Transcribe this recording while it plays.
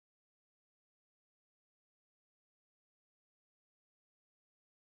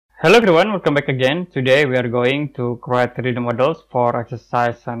Hello everyone, welcome back again. Today we are going to create 3D models for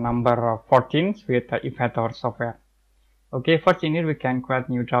exercise number 14 with Inventor software. Okay, first in here we can create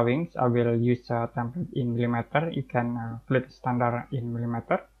new drawings. I will use a template in millimeter. You can click standard in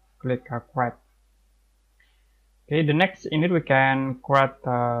millimeter, click create. Okay, the next in here we can create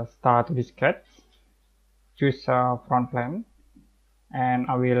start with sketch. Choose front plane, and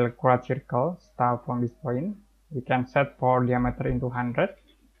I will create circle. Start from this point. We can set for diameter into 100.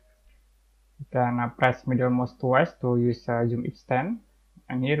 You can press middle mouse twice to use zoom extend,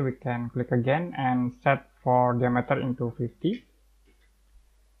 and here we can click again and set for diameter into 50.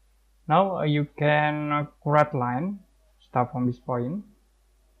 Now you can create line, start from this point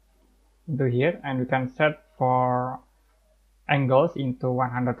into here, and you can set for angles into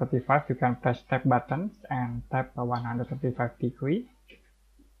 135. You can press tab buttons and tap 135 degree.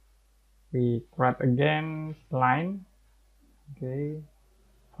 We create again line, okay,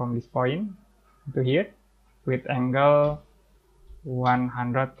 from this point to here with angle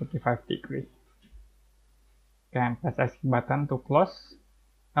 135 degree. Can press escape button to close.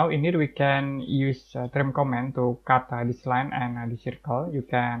 Now in here we can use trim command to cut this line and the circle. You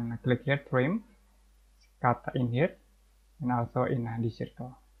can click here trim, cut in here and also in the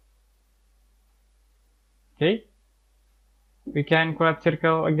circle. Okay, we can create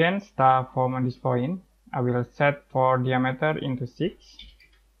circle again. Start from this point. I will set for diameter into 6.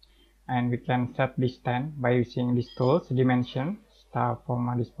 And we can set distance by using these tools, dimension, start from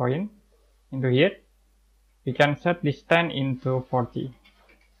this point into here. We can set distance into 40.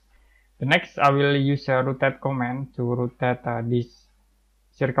 The next, I will use a rotate command to rotate this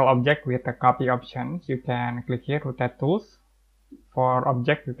circle object with the copy options. You can click here, rotate tools. For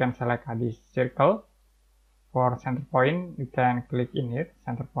object, you can select this circle. For center point, you can click in here,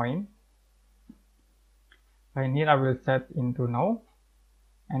 center point. In here, I will set into no.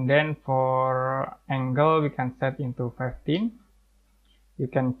 And then for angle, we can set into 15. You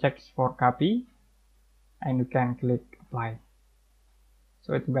can check for copy and you can click apply.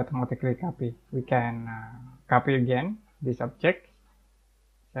 So it will automatically copy. We can copy again this object,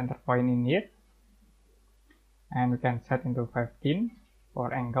 center point in here. And we can set into 15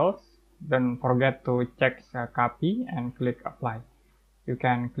 for angles. Don't forget to check copy and click apply. You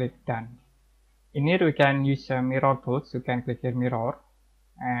can click done. In here we can use mirror tools. You can click here mirror.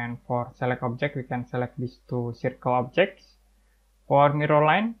 And for select object, we can select these two circle objects. For mirror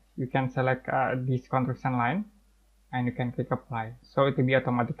line, you can select this construction line and you can click apply. So it will be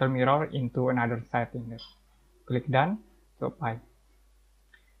automatically mirror into another side in there. Click done to apply.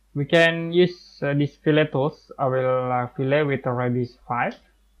 We can use these fillet tools. I will fillet with a radius 5.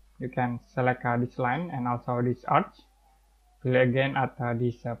 You can select this line and also this arch. Fillet again at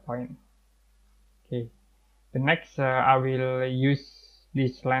this point. Okay. The next, I will use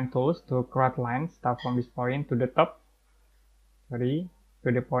these line tools to create lines. Start from this point to the top, to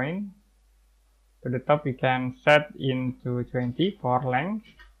the point. To the top we can set into 20 for length,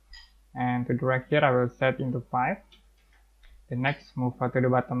 and to the right here I will set into 5. The next, move to the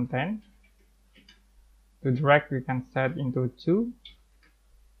bottom 10. To the right we can set into 2.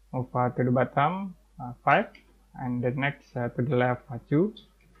 Move to the bottom 5, and the next to the left 2.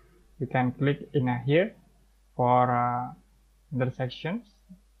 You can click in here for intersections,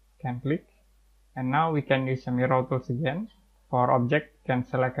 can click. And now we can use a mirror tools again. For object, can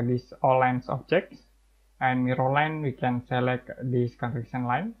select this all lines objects, and mirror line we can select this construction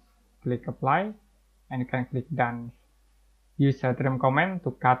line, click apply, and you can click done. Use a trim command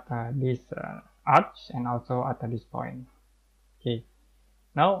to cut this arch and also at this point. Okay,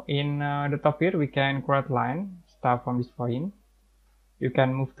 now in the top here we can create line. Start from this point. You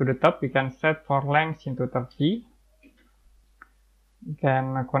can move to the top. You can set for length into 30. You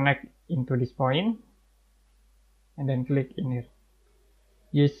can connect into this point and then click in here.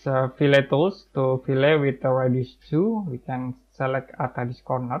 Use fillet tools to fillet with a radius 2. We can select at this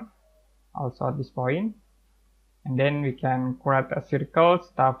corner, also at this point, and then we can create a circle.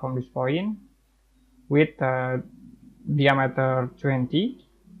 Start from this point with diameter 20.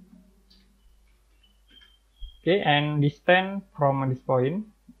 Okay, and distance from this point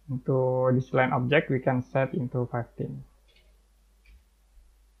into this line object we can set into 15.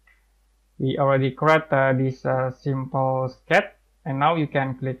 We already create this simple sketch, and now you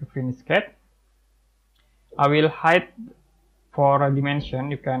can click finish sketch. I will hide for a dimension.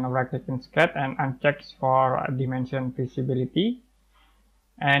 You can right click in sketch and uncheck for dimension visibility.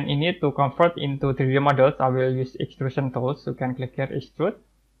 And in here to convert into 3D models, I will use extrusion tools. You can click here extrude.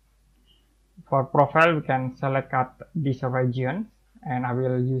 For profile, we can select at this region, and I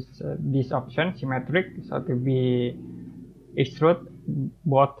will use this option symmetric, so to be extrude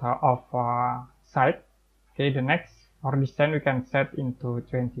both of side. Okay, the next for distance we can set into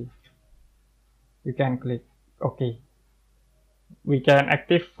 20. You can click OK. We can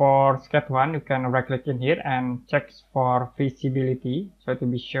active for sketch 1. You can right click in here and check for visibility, so to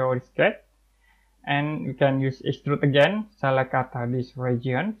be show the sketch. And we can use extrude again, select at these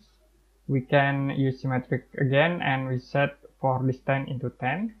regions. We can use symmetric again and we set for distance into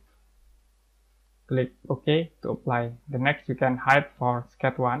 10. Click OK to apply. The next we can hide for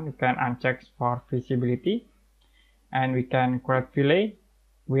sketch 1. You can uncheck for visibility. And we can create fillet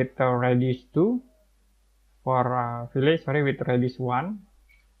with radius 2. For fillet, with radius 1.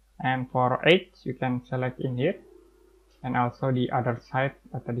 And for edge, you can select in here. And also the other side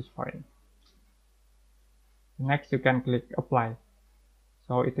at this point. Next, you can click apply.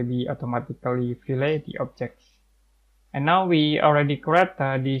 So it will be automatically fillet the objects. And now we already create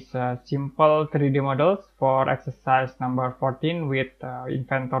these simple 3D models for exercise number 14 with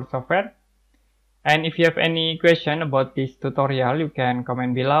Inventor software. And if you have any question about this tutorial, you can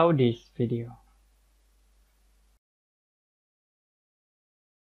comment below this video.